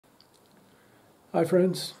Hi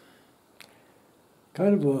friends.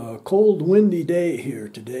 Kind of a cold, windy day here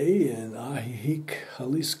today in Ajijic,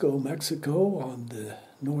 Jalisco, Mexico on the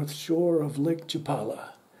north shore of Lake Chapala.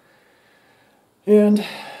 And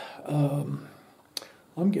I'm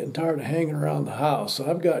getting tired of hanging around the house.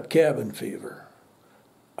 I've got cabin fever.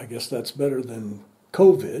 I guess that's better than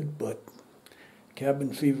COVID, but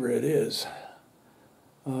cabin fever it is.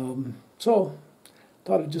 So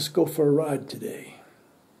thought I'd just go for a ride today.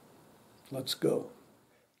 Let's go.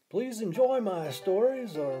 Please enjoy my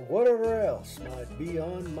stories or whatever else might be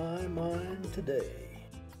on my mind today.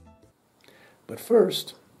 But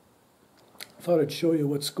first, I thought I'd show you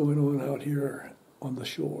what's going on out here on the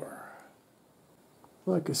shore.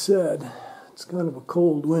 Like I said, it's kind of a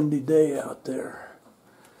cold, windy day out there.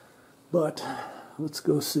 But let's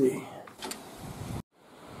go see.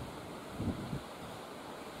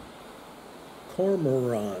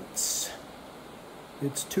 Cormorants.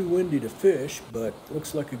 It's too windy to fish, but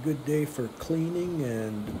looks like a good day for cleaning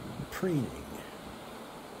and preening.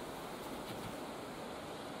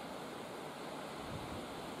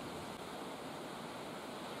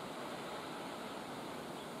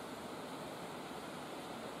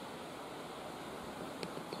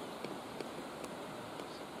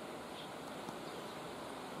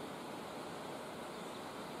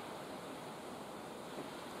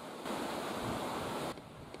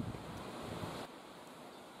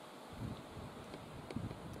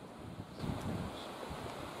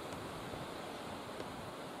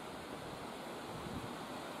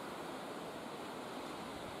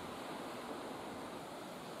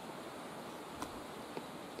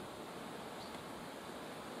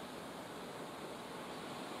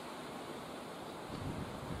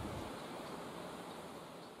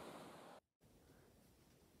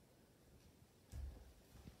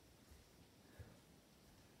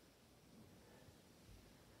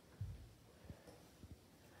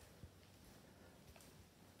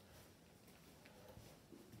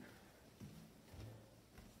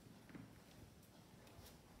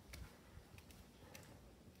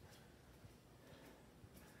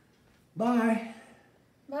 Bye.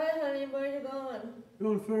 Bye, honey. Where are you going?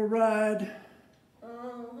 Going for a ride.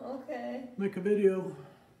 Oh, okay. Make a video.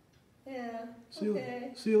 Yeah. See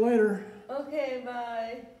okay. See you later. Okay,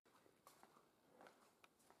 bye.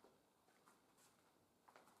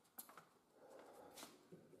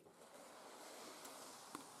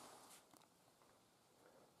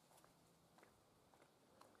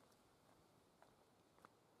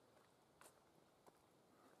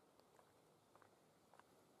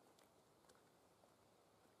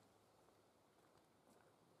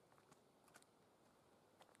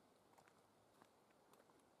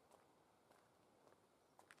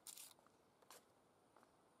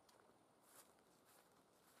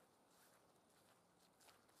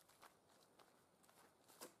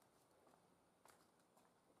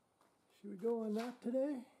 Should we go on that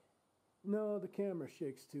today? No, the camera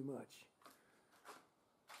shakes too much.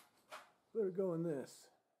 Better go on this.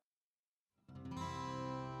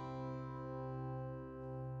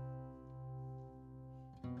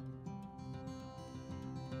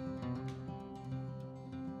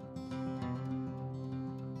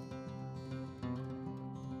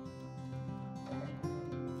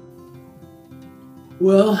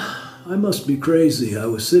 Well, I must be crazy. I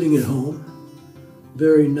was sitting at home.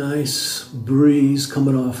 Very nice breeze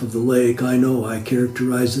coming off of the lake. I know I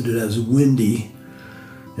characterized it as windy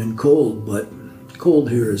and cold, but cold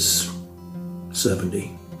here is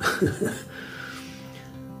 70.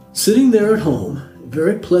 Sitting there at home,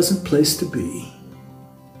 very pleasant place to be,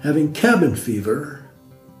 having cabin fever,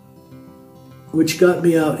 which got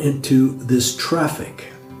me out into this traffic.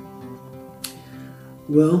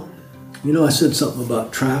 Well, you know, I said something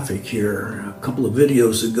about traffic here a couple of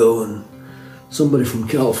videos ago, and somebody from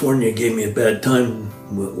California gave me a bad time,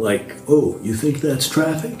 like, oh, you think that's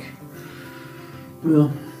traffic?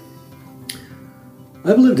 Well,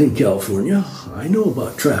 I've lived in California. I know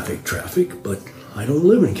about traffic, but I don't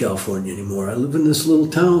live in California anymore. I live in this little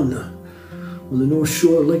town on the north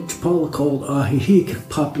shore of Lake Chapala called Ajijic,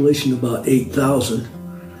 population about 8,000.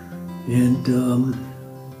 And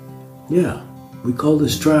yeah, we call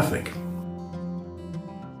this traffic.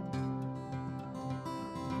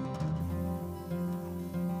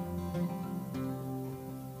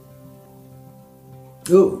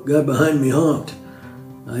 Oh, guy behind me honked.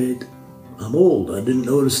 I'm old. I didn't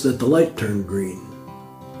notice that the light turned green.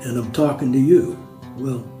 And I'm talking to you.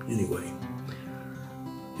 Well, anyway.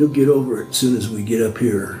 He'll get over it as soon as we get up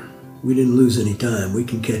here. We didn't lose any time. We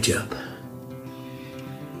can catch up.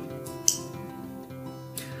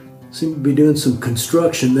 Seem to be doing some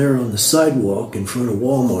construction there on the sidewalk in front of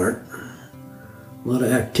Walmart. A lot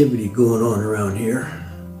of activity going on around here.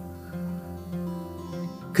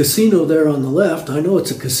 Casino there on the left. I know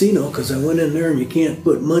it's a casino because I went in there and you can't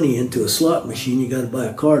put money into a slot machine. You got to buy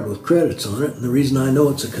a card with credits on it. And the reason I know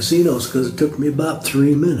it's a casino is because it took me about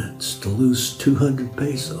 3 minutes to lose 200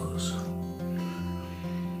 pesos.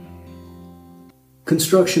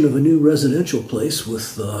 Construction of a new residential place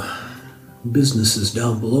with businesses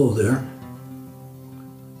down below there.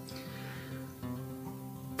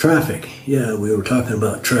 Traffic. Yeah, we were talking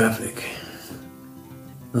about traffic.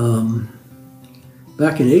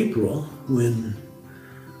 Back in April, when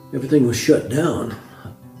everything was shut down,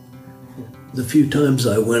 the few times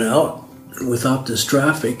I went out without this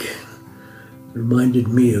traffic reminded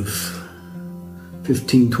me of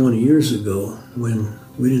 15, 20 years ago when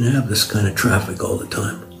we didn't have this kind of traffic all the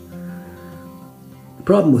time. The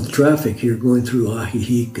problem with traffic here going through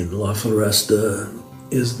Ajijic and La Floresta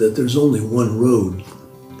is that there's only one road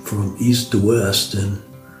from east to west, and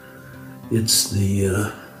it's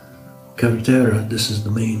the Carretera. This is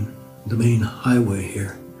the main highway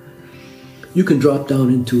here. You can drop down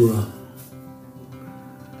into a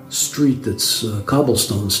street that's a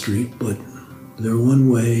cobblestone street, but they're one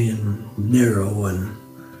way and narrow, and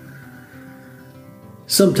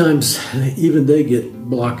sometimes even they get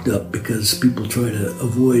blocked up because people try to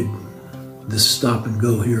avoid this stop and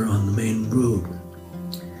go here on the main road.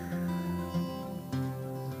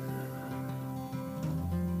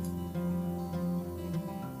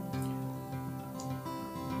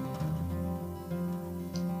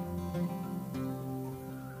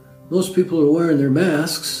 Most people are wearing their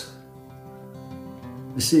masks.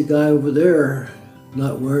 I see a guy over there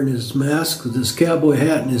not wearing his mask with his cowboy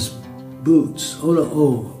hat and his boots. Oh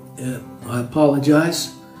no, I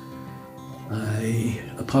apologize.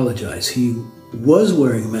 He was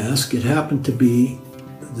wearing a mask. It happened to be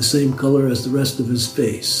the same color as the rest of his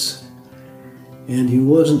face. And he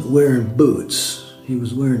wasn't wearing boots. He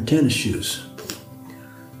was wearing tennis shoes.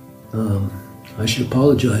 I should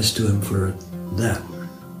apologize to him for that.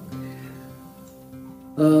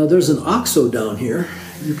 There's an OXXO down here.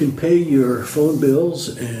 You can pay your phone bills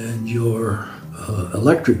and your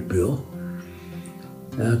electric bill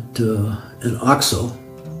at an OXXO.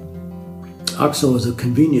 OXXO is a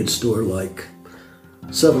convenience store like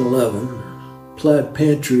 7-Eleven, Plaid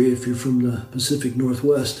Pantry if you're from the Pacific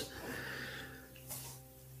Northwest.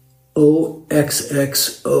 OXXO.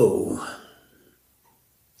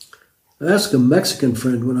 I asked a Mexican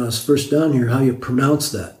friend when I was first down here how you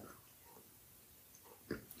pronounce that.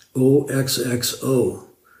 OXXO.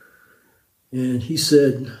 And he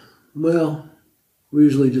said, well, we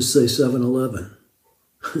usually just say 7-Eleven.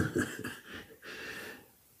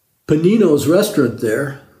 Panino's restaurant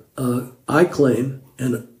there, I claim,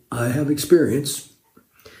 and I have experienced,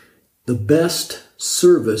 the best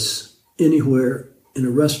service anywhere in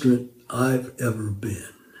a restaurant I've ever been.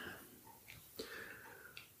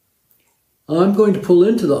 I'm going to pull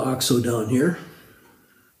into the OXXO down here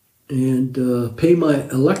and pay my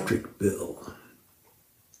electric bill.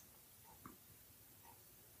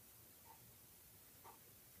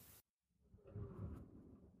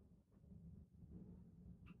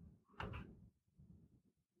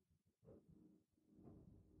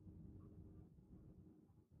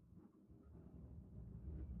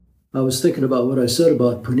 I was thinking about what I said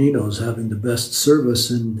about Panino's having the best service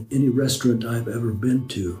in any restaurant I've ever been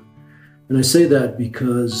to. And I say that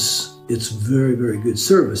because it's very, very good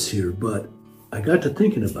service here, but I got to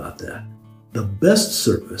thinking about that. The best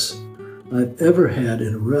service I've ever had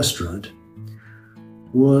in a restaurant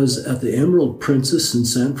was at the Emerald Princess in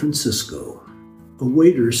San Francisco. A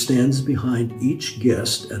waiter stands behind each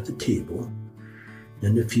guest at the table,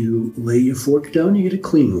 and if you lay your fork down, you get a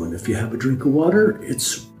clean one. If you have a drink of water,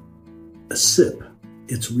 it's a sip.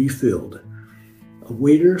 It's refilled. A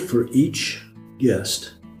waiter for each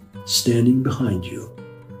guest standing behind you,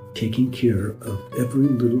 taking care of every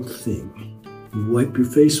little thing. You wipe your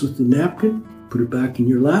face with the napkin, put it back in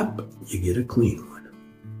your lap, you get a clean one.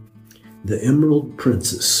 The Emerald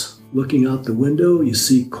Princess. Looking out the window, you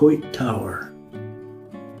see Coit Tower.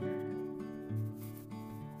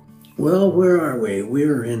 Well, where are we?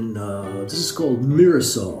 We're in, this is called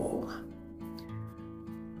Mirasol.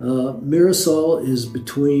 Mirasol is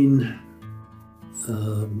between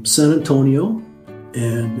San Antonio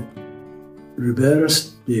and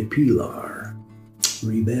Riberas de Pilar.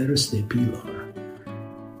 Riberas de Pilar.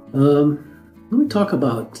 Let me talk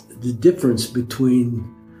about the difference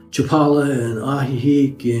between Chapala and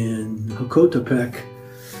Ajijic and Jocotepec.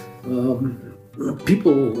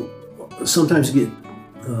 People sometimes get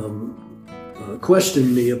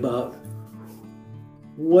question me about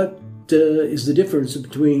what is the difference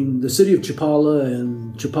between the city of Chapala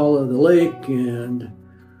and Chapala the lake and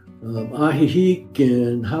Ajijic,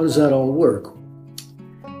 and how does that all work?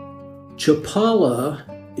 Chapala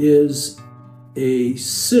is a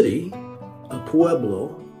city, a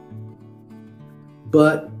pueblo,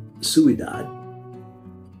 but ciudad,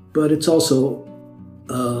 but it's also,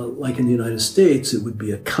 like in the United States, it would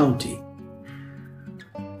be a county.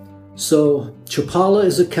 So Chapala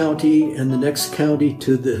is a county, and the next county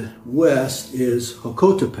to the west is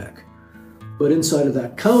Jocotepec. But inside of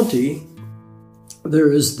that county,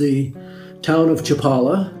 there is the town of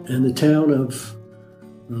Chapala and the town of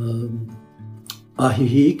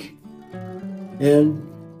Ajijic. And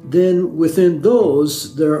then within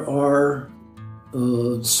those, there are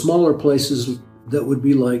smaller places that would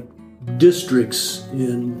be like districts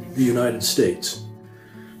in the United States.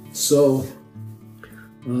 So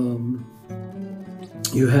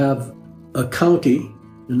you have a county,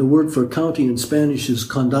 and the word for county in Spanish is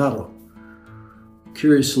condado.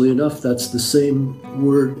 Curiously enough, that's the same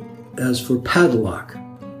word as for padlock.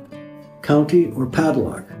 County or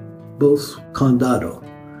padlock, both condado.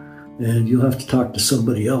 And you'll have to talk to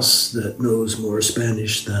somebody else that knows more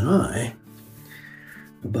Spanish than I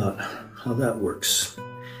about how that works.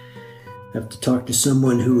 Have to talk to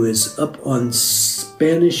someone who is up on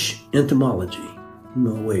Spanish entomology.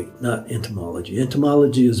 No, wait, not entomology.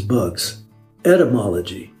 Entomology is bugs.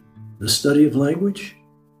 Etymology, the study of language?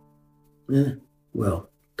 Well,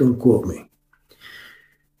 don't quote me.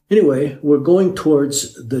 Anyway, we're going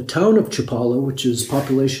towards the town of Chapala, which is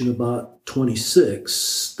population about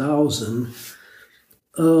 26,000.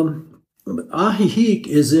 Ajijic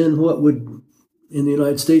is in what would, in the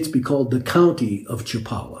United States, be called the county of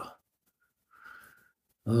Chapala.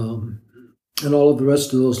 And all of the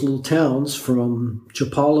rest of those little towns from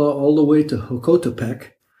Chapala all the way to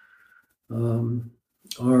Jocotepec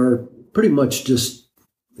are pretty much just,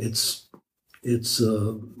 it's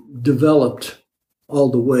developed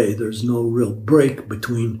all the way. There's no real break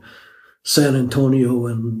between San Antonio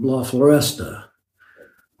and La Floresta,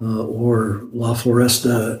 or La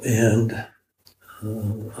Floresta and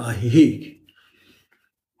Ajijic.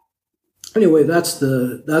 Anyway, that's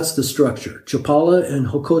the structure. Chapala and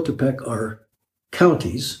Jocotepec are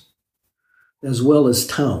counties as well as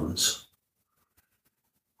towns.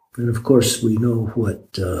 And of course, we know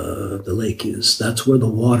what the lake is. That's where the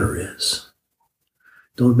water is.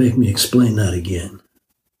 Don't make me explain that again.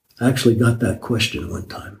 I actually got that question one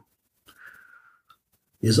time.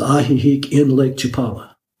 Is Ajijic in Lake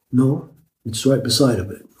Chapala? No, it's right beside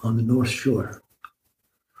of it on the north shore.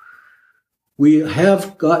 We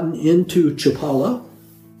have gotten into Chapala.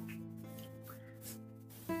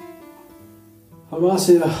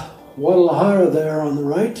 Hamasya Guadalajara there on the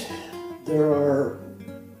right. There are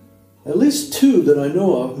at least two that I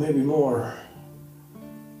know of, maybe more.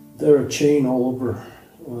 They're a chain all over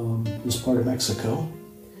this part of Mexico.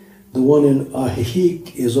 The one in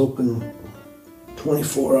Ajijic is open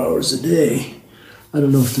 24 hours a day. I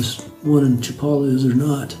don't know if this one in Chapala is or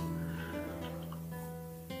not.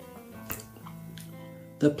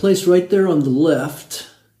 That place right there on the left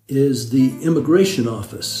is the immigration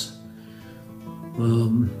office,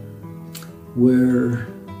 where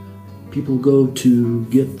people go to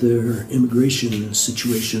get their immigration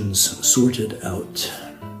situations sorted out.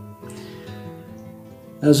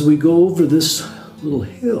 As we go over this little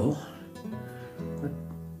hill,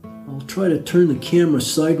 I'll try to turn the camera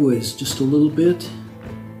sideways just a little bit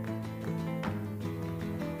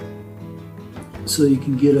so you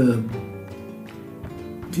can get a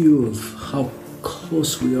view of how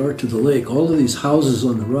close we are to the lake. All of these houses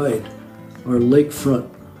on the right are lakefront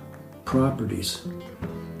properties.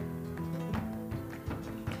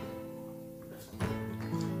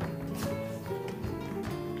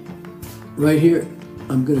 Right here,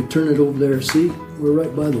 I'm going to turn it over there. See, we're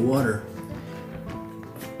right by the water.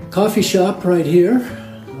 Coffee shop right here.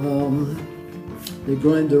 They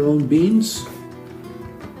grind their own beans.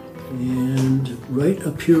 And right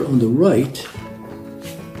up here on the right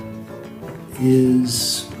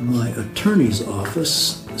is my attorney's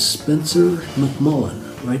office, Spencer McMullen,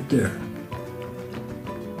 right there.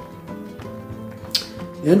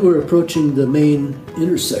 And we're approaching the main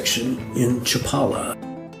intersection in Chapala.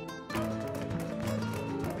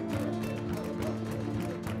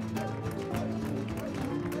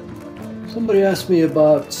 Somebody asked me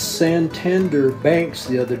about Santander banks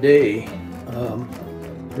the other day.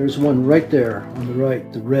 There's one right there on the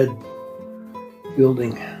right, the red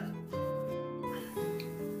building.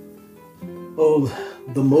 Oh,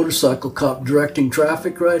 the motorcycle cop directing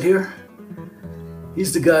traffic right here.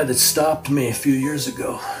 He's the guy that stopped me a few years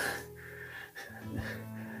ago.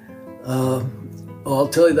 I'll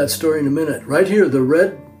tell you that story in a minute. Right here, the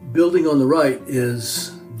red building on the right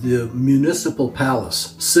is the Municipal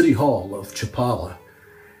Palace, City Hall of Chapala.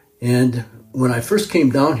 And when I first came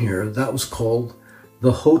down here, that was called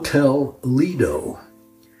the Hotel Lido.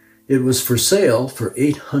 It was for sale for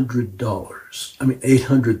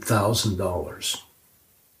 $800,000.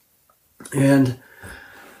 And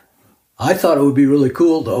I thought it would be really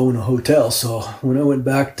cool to own a hotel. So when I went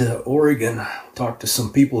back to Oregon, I talked to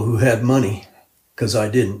some people who had money, because I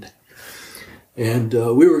didn't. And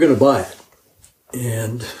we were going to buy it.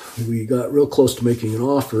 And we got real close to making an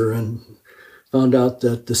offer and found out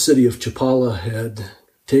that the city of Chapala had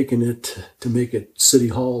taken it to make it City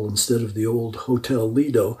Hall instead of the old Hotel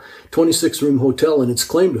Lido. 26-room hotel, and its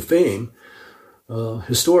claim to fame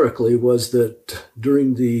historically was that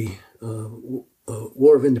during the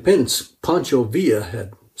War of Independence, Pancho Villa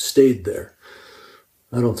had stayed there.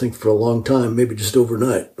 I don't think for a long time, maybe just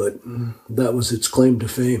overnight, but that was its claim to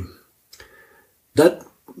fame. That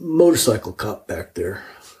motorcycle cop back there,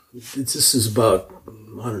 this is about,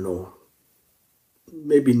 I don't know,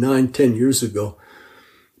 maybe 9-10 years ago.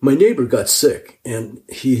 My neighbor got sick, and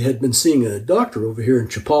he had been seeing a doctor over here in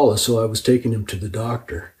Chapala, so I was taking him to the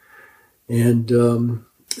doctor. And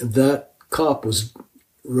that cop was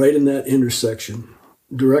right in that intersection,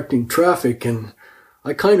 directing traffic, and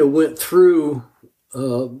I kind of went through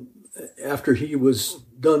after he was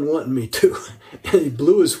done wanting me to, and he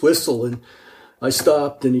blew his whistle, and I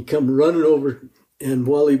stopped, and he come running over, and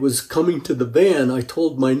while he was coming to the van, I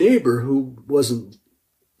told my neighbor, who wasn't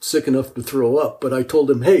sick enough to throw up, but I told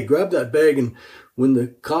him, hey, grab that bag, and when the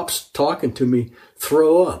cop's talking to me,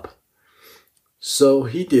 throw up. So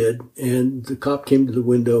he did, and the cop came to the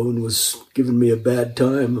window and was giving me a bad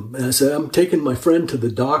time. And I said, I'm taking my friend to the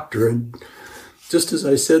doctor. And just as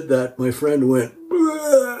I said that, my friend went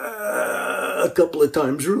a couple of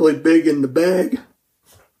times really big in the bag.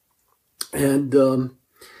 And the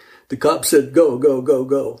cop said, go, go, go,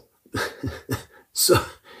 go. So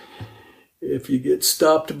if you get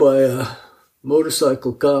stopped by a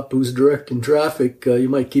motorcycle cop who's directing traffic, you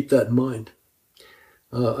might keep that in mind.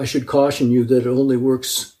 I should caution you that it only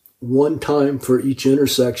works one time for each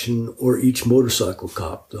intersection or each motorcycle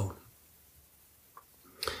cop, though.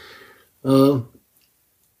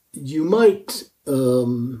 You might,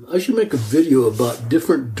 I should make a video about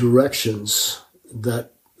different directions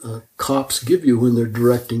that cops give you when they're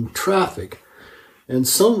directing traffic. And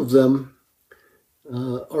some of them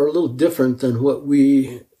are a little different than what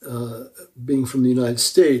we, being from the United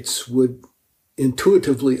States, would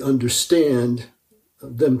intuitively understand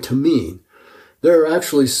them to mean. There are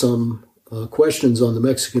actually some questions on the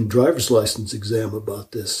Mexican driver's license exam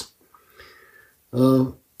about this.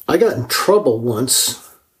 I got in trouble once,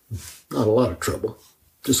 not a lot of trouble,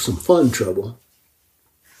 just some fun trouble,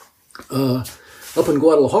 up in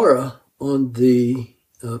Guadalajara on the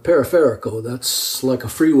Periferico. That's like a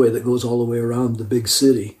freeway that goes all the way around the big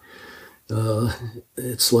city.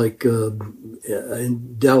 It's like,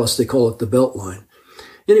 in Dallas they call it the Beltline.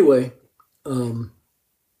 Anyway,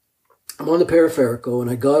 I'm on the Periferico,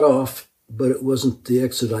 and I got off, but it wasn't the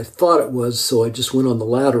exit I thought it was, so I just went on the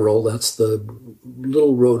lateral. That's the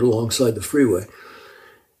little road alongside the freeway,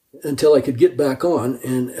 until I could get back on.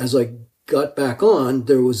 And as I got back on,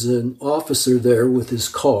 there was an officer there with his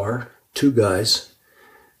car, two guys,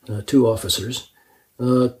 two officers,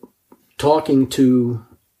 talking to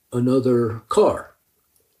another car.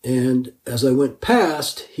 And as I went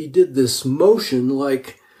past, he did this motion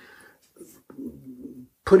like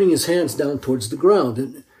putting his hands down towards the ground.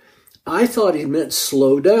 And I thought he meant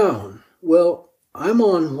slow down. Well, I'm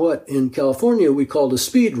on what in California we call a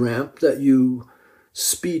speed ramp, that you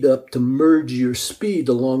speed up to merge your speed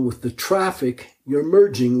along with the traffic you're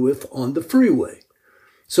merging with on the freeway.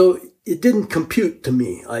 So it didn't compute to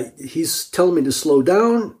me. He's telling me to slow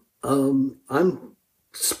down. I'm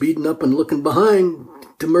speeding up and looking behind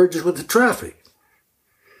to merge with the traffic.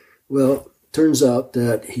 Well, turns out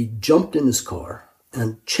that he jumped in his car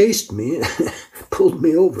and chased me, pulled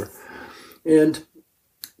me over. And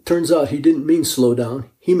turns out he didn't mean slow down,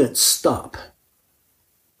 he meant stop.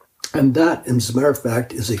 And that, as a matter of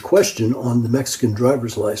fact, is a question on the Mexican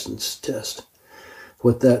driver's license test,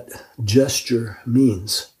 what that gesture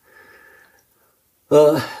means.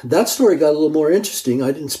 That story got a little more interesting.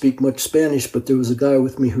 I didn't speak much Spanish, but there was a guy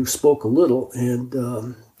with me who spoke a little, and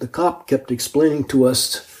the cop kept explaining to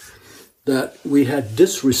us that we had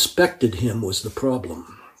disrespected him was the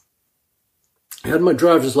problem. I had my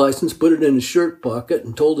driver's license, put it in his shirt pocket,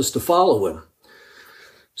 and told us to follow him.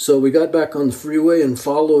 So we got back on the freeway and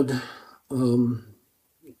followed a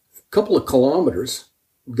couple of kilometers,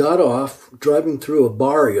 got off driving through a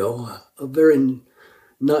barrio, a very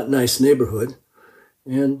not nice neighborhood,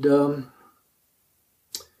 and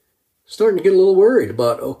starting to get a little worried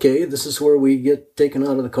about, okay, this is where we get taken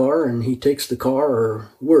out of the car and he takes the car or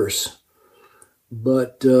worse.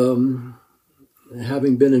 But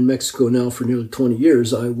having been in Mexico now for nearly 20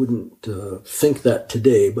 years, I wouldn't think that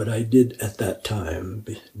today, but I did at that time,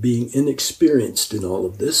 being inexperienced in all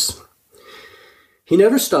of this. He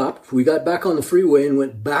never stopped. We got back on the freeway and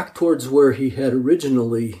went back towards where he had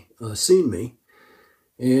originally seen me.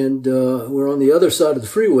 And we're on the other side of the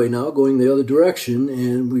freeway now, going the other direction,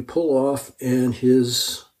 and we pull off, and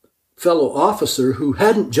his fellow officer, who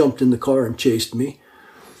hadn't jumped in the car and chased me,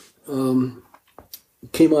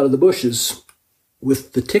 came out of the bushes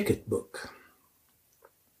with the ticket book.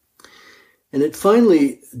 And it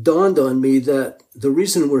finally dawned on me that the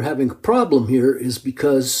reason we're having a problem here is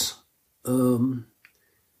because the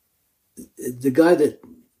guy that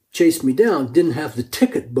chased me down didn't have the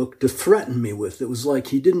ticket book to threaten me with. It was like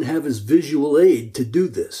he didn't have his visual aid to do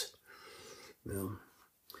this.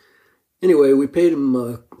 Anyway, we paid him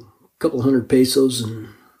a couple hundred pesos,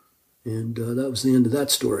 and that was the end of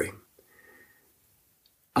that story.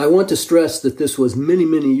 I want to stress that this was many,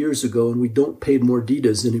 many years ago, and we don't pay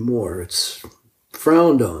mordidas anymore. It's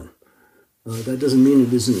frowned on. That doesn't mean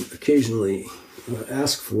it isn't occasionally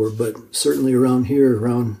asked for, but certainly around here,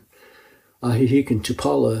 around Ajijic and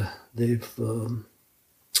Chapala,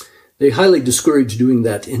 they highly discourage doing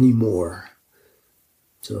that anymore.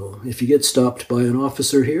 So if you get stopped by an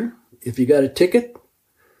officer here, if you got a ticket,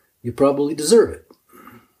 you probably deserve it.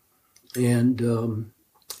 And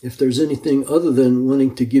if there's anything other than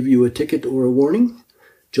wanting to give you a ticket or a warning,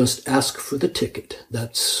 just ask for the ticket.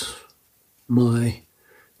 That's my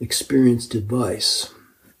experienced advice.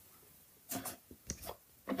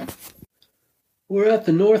 We're at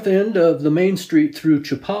the north end of the main street through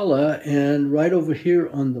Chapala, and right over here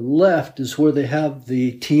on the left is where they have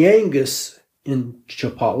the Tianguis in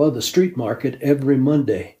Chapala, the street market, every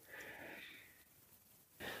Monday.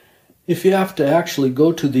 If you have to actually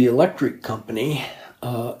go to the electric company,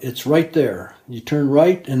 it's right there. You turn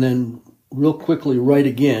right and then real quickly right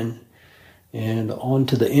again, and on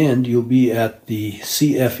to the end you'll be at the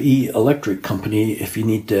CFE Electric Company if you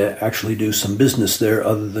need to actually do some business there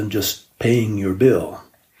other than just paying your bill.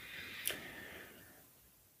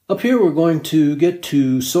 Up here we're going to get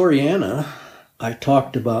to Soriana. I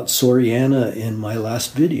talked about Soriana in my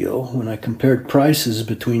last video when I compared prices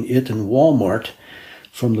between it and Walmart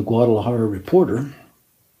from the Guadalajara Reporter.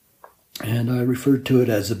 And I referred to it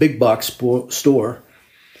as a big box store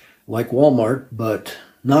like Walmart, but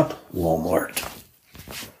not Walmart.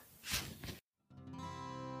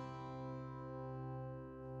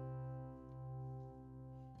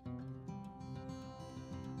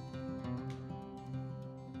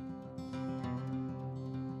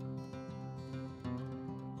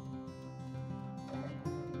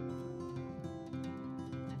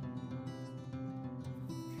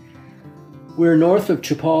 We're north of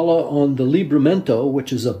Chapala on the Libramento,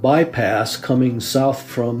 which is a bypass coming south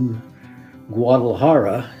from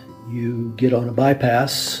Guadalajara. You get on a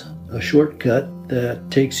bypass, a shortcut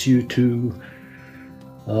that takes you to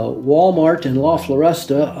Walmart in La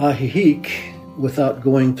Floresta, Ajijic, without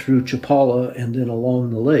going through Chapala and then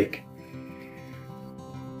along the lake.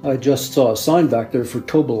 I just saw a sign back there for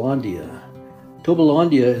Tobalandia.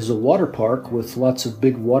 Tobalandia is a water park with lots of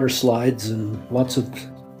big water slides and lots of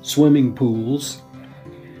swimming pools.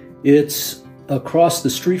 It's across the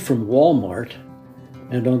street from Walmart,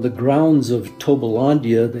 and on the grounds of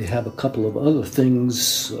Tobalandia they have a couple of other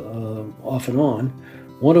things off and on.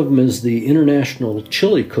 One of them is the International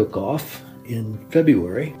Chili Cook-Off in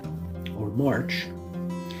February or March,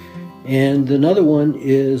 and another one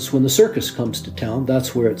is when the circus comes to town.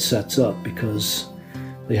 That's where it sets up because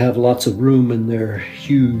they have lots of room in their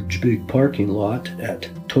huge big parking lot at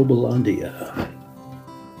Tobalandia.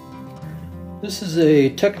 This is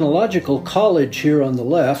a technological college here on the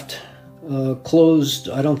left, closed.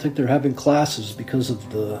 I don't think they're having classes because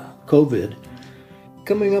of the COVID.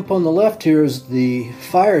 Coming up on the left here is the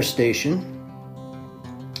fire station.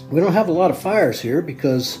 We don't have a lot of fires here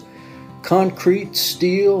because concrete,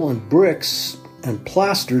 steel, and bricks and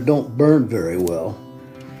plaster don't burn very well.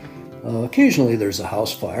 Occasionally there's a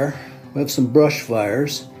house fire. We have some brush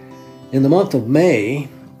fires. In the month of May,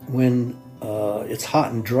 when it's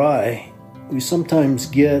hot and dry, we sometimes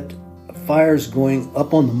get fires going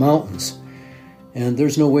up on the mountains, and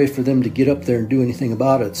there's no way for them to get up there and do anything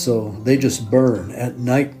about it, so they just burn. At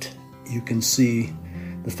night, you can see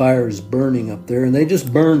the fires burning up there, and they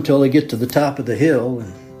just burn till they get to the top of the hill,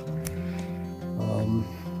 and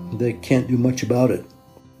they can't do much about it.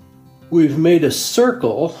 We've made a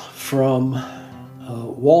circle from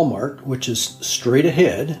Walmart, which is straight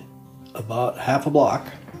ahead, about half a block,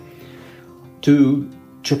 to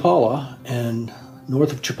Chapala, and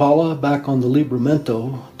north of Chapala, back on the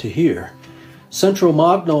Libramento to here. Centro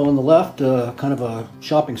Magno on the left, kind of a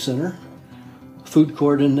shopping center, food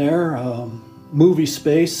court in there, movie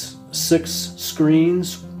space, 6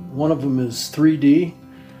 screens. One of them is 3D.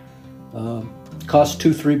 Costs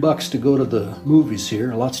 $2-3 to go to the movies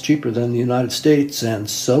here. Lots cheaper than the United States, and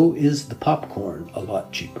so is the popcorn, a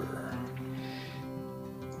lot cheaper.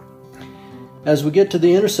 As we get to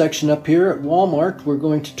the intersection up here at Walmart, we're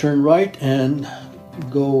going to turn right and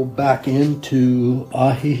go back into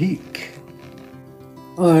Ajijic.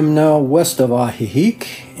 I'm now west of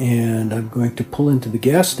Ajijic, and I'm going to pull into the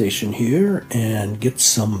gas station here and get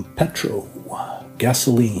some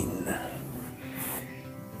gasoline.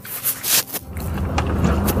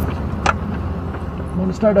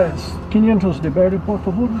 Buenas tardes. 500 de verde, por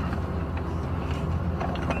favor.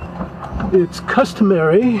 It's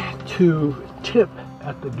customary to tip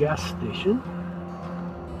at the gas station.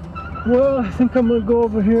 Well, I think I'm going to go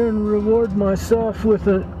over here and reward myself with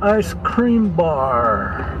an ice cream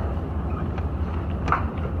bar.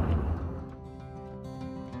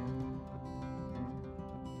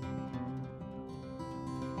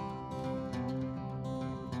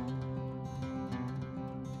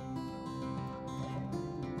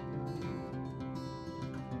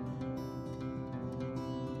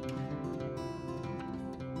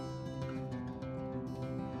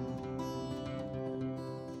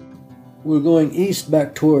 We're going east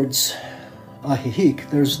back towards Ajijic.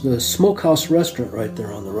 There's the smokehouse restaurant right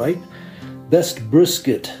there on the right. Best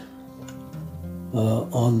brisket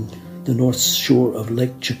on the north shore of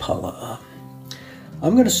Lake Chapala.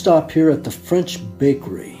 I'm going to stop here at the French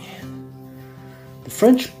bakery. The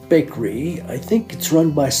French bakery, I think it's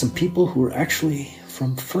run by some people who are actually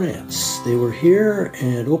from France. They were here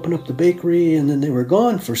and opened up the bakery, and then they were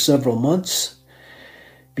gone for several months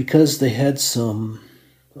because they had some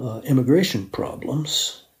immigration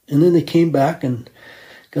problems, and then they came back and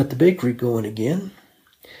got the bakery going again.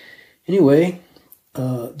 Anyway,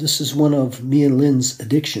 this is one of me and Lynn's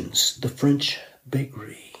addictions, the French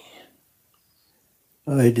bakery.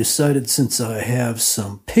 I decided, since I have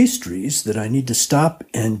some pastries, that I need to stop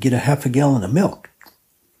and get a half a gallon of milk,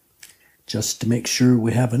 just to make sure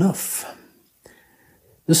we have enough.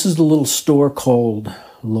 This is the little store called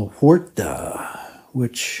La Huerta,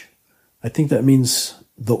 which I think that means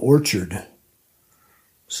the orchard.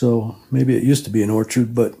 So maybe it used to be an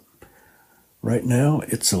orchard, but right now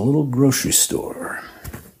it's a little grocery store.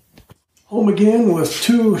 Home again with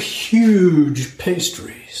 2 huge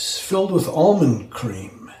pastries filled with almond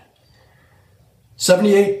cream.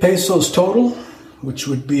 78 pesos total, which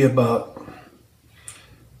would be about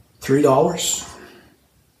 $3.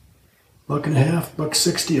 $1.50,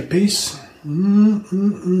 $1.60 a piece.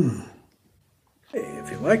 Hey,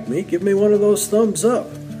 if you like me, give me one of those thumbs up.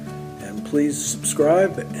 And please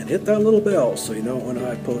subscribe and hit that little bell so you know when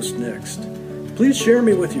I post next. Please share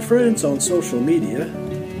me with your friends on social media.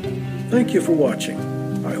 Thank you for watching.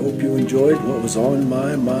 I hope you enjoyed what was on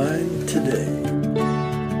my mind today.